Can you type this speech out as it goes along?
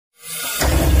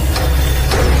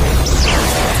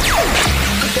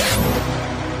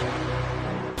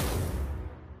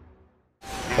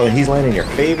Oh, and he's landing your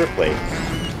favorite place.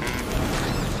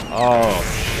 Oh,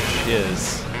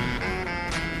 shiz.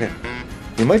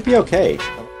 You might be okay.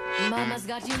 Mama's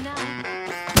got you now.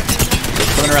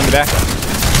 Coming around the back.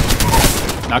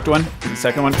 Knocked one. The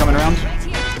second one coming around.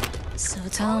 So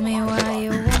tell me why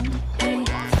you want me.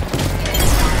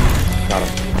 Got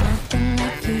him.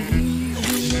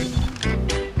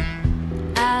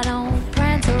 I don't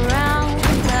prance around.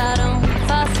 I don't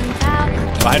fuss and pout.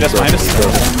 Behind us, behind us.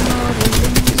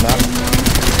 He's not.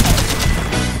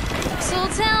 So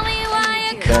tell me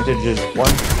why you Advantage is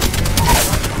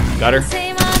 1. Got her.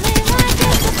 say my name like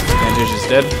it's a friend. Advantage is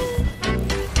dead.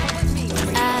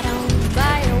 I don't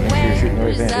buy your Make sure you're shooting no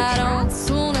wares. I advantage. don't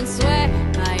swoon and swear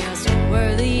by your so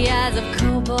worthy as a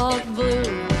cobalt blue.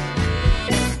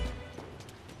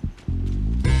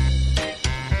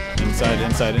 Inside,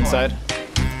 inside, inside.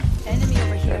 Enemy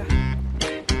over here.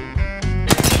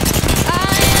 I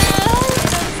love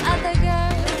those other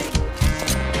girls.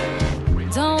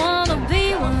 Don't wanna be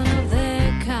one of their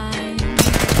kind.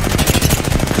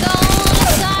 Don't wanna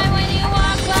sigh when you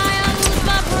walk by. I lose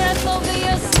my breath over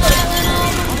your smiling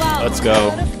all the while. Let's go.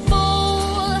 What a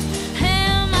fool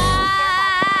am I?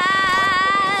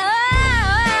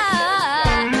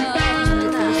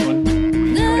 This one.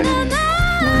 Na, na, na.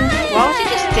 Why was he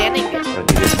just standing there? But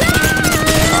he didn't.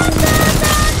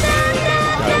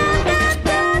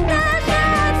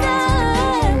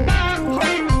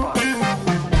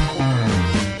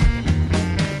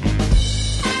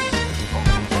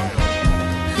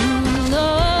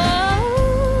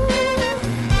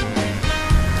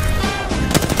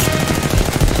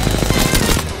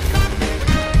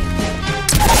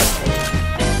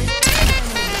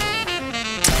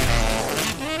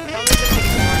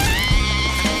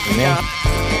 Yeah.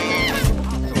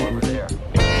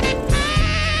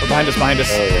 Oh, behind us, behind us.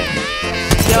 Oh, yeah.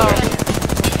 Yo.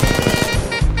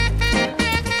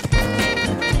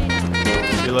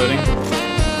 Reloading.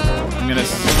 I'm gonna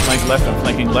flank left. I'm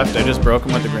flanking left. I just broke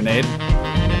him with a grenade.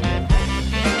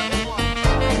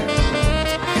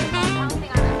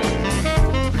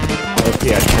 Oh,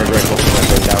 yeah, turn rifle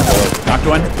down below. Knocked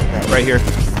one. Right here.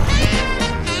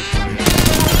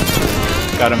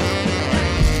 Got him.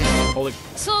 Holy.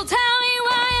 So tell me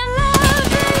why you love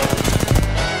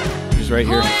me. He's right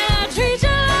here. When I treat you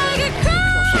like a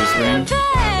crown. She's ring.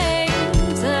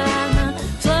 Things that I'm not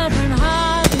fluttering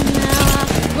hard now.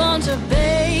 I want you,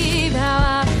 babe.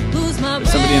 How I lose my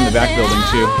There's somebody in the back breath building,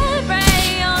 too. and I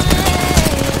pray on it.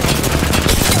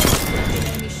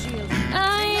 I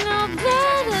know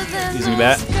better than Using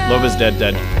bat. most girls. Loba's dead,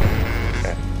 dead.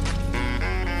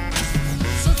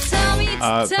 So tell me,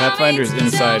 Pathfinder's tell me,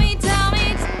 inside. Tell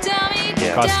me, tell me,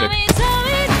 Yeah. Caustic. tell me, tell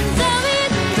me,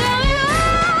 tell me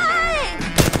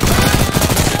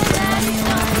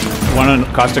why. One on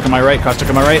Caustic on my right. Caustic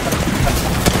on my right.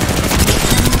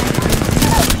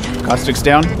 Caustic's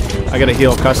down. I gotta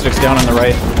heal. Caustic's down on the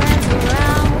right.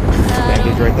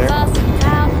 Bandage right there.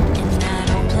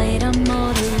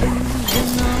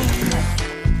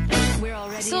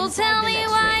 So tell me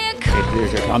why you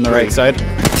Here's your On the right side.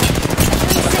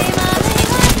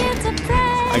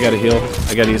 I gotta heal.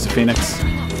 I gotta use the Phoenix.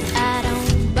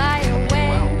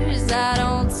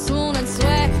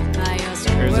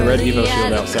 There's a red Evo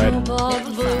shield outside.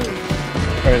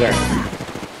 Right there.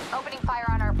 Opening fire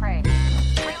on our prey.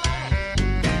 Reloading.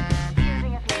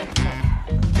 Using a Phoenix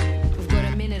kit. We've got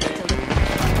a minute until the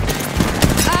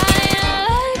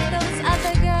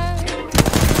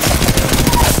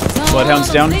Bloodhound's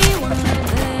down.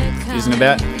 Using a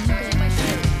bat.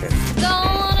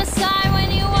 Don't wanna sigh when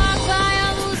you walk by.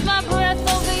 I lose my breath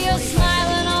over your smile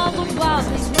and all the while.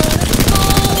 What a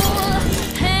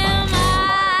fool am I?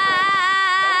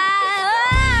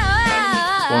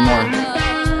 One more.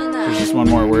 There's just one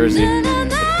more. Where is he?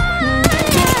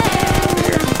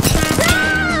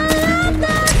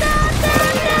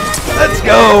 Let's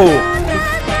go!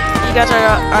 You guys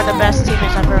are the best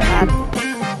teammates I've ever had.